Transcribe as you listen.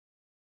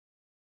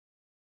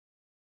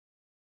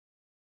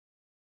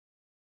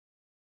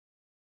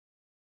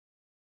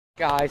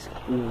Guys,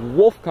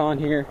 Wolfcon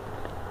here.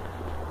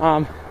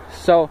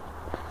 So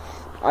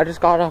I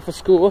just got off of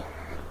school,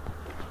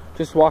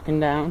 just walking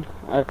down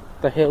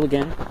the hill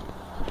again.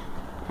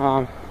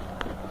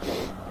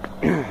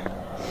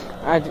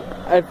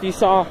 If you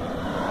saw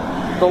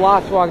the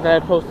last vlog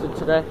that I posted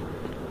today,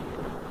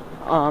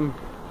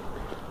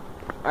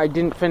 I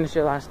didn't finish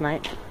it last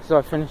night, so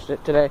I finished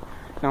it today.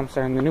 Now I'm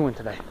starting the new one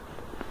today.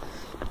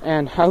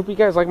 And I hope you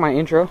guys like my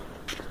intro.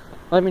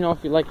 Let me know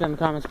if you liked it in the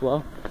comments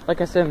below. Like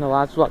I said in the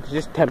last vlog, it's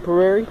just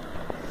temporary.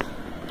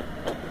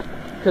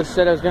 Because I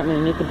said I was getting a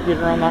new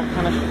computer on that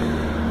kind of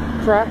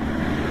crap.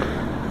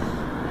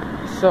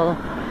 So,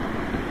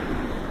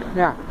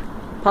 yeah.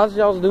 How's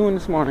y'all doing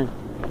this morning?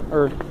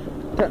 Or,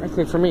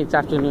 technically for me it's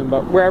afternoon,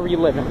 but wherever you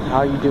live in,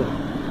 how you doing?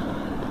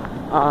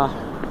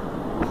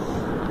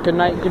 Good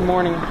night, good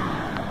morning,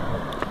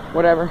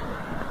 whatever.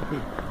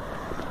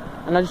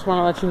 And I just want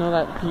to let you know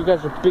that you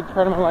guys are a big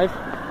part of my life.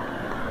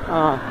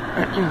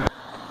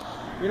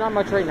 You're not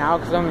much right now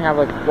because I only have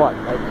like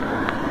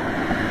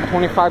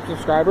 25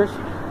 subscribers.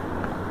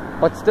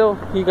 But still,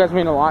 you guys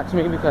mean a lot to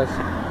me because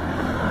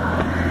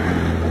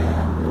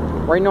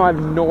right now I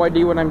have no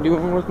idea what I'm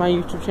doing with my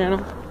YouTube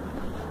channel.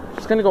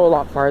 It's gonna go a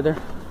lot farther.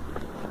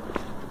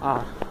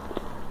 But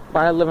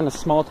I live in a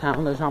small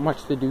town. There's not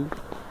much to do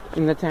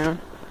in the town.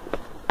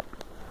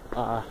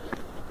 I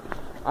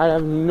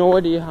have no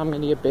idea how I'm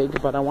gonna get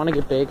big, but I want to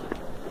get big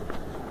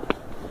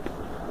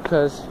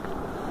because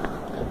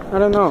I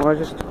don't know.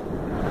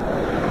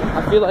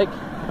 I feel like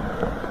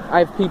I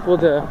have people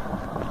to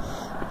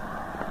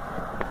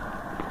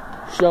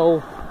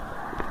show,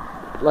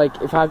 like,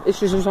 if I have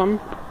issues or something,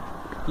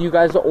 you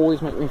guys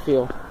always make me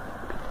feel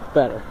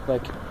better.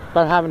 Like, if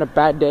I'm having a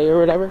bad day or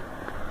whatever,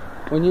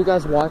 when you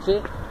guys watch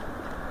it,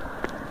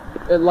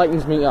 it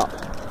lightens me up.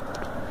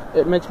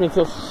 It makes me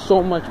feel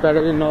so much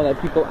better to know that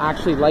people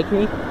actually like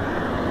me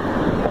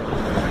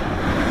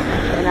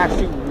and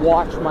actually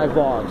watch my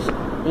vlogs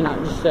and not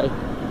just say,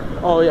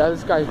 oh yeah,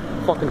 this guy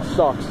fucking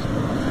sucks.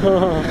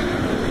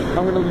 I'm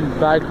gonna leave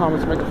bad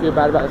comments to make me feel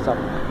bad about stuff.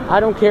 I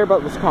don't care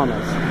about those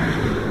comments.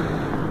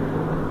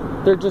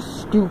 They're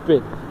just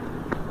stupid.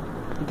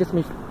 It gets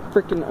me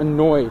freaking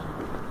annoyed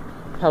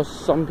how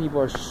some people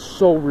are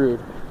so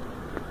rude.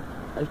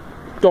 I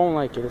don't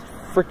like it. It's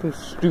freaking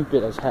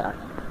stupid as heck.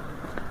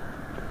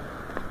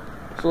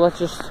 So let's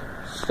just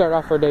start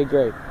off our day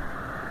great.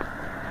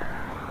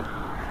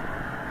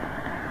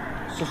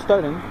 So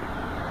starting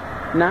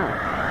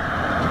now.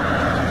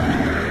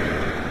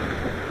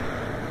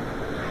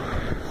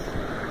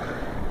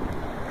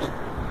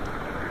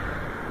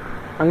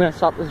 I'm gonna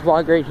stop this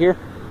vlog right here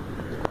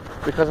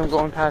because I'm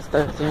going past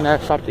the thing that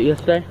I stopped at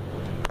yesterday.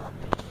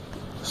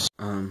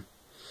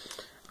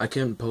 I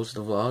couldn't post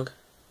the vlog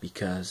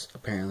because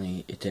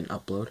apparently it didn't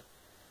upload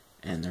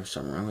and there was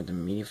something wrong with the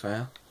media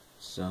file.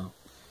 So,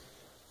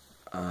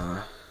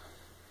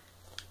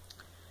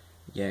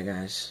 yeah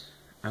guys,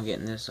 I'm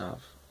getting this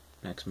off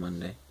next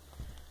Monday.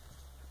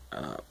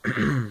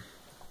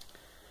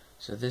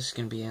 So this is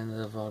gonna be the end of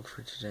the vlog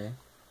for today.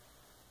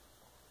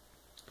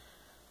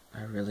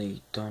 I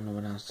really don't know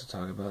what else to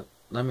talk about.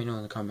 Let me know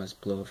in the comments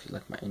below if you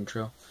like my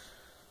intro.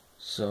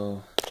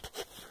 So,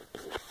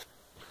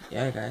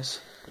 yeah guys,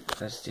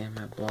 that's the end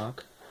of my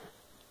blog.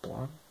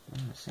 What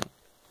am I saying?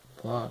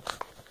 Blog.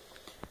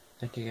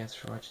 Thank you guys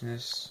for watching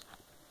this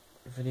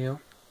video.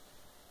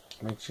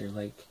 Make sure you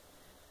like,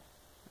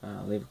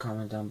 leave a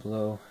comment down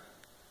below,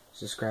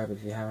 subscribe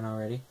if you haven't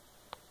already.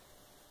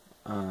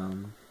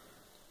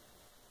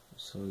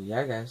 So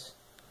yeah guys.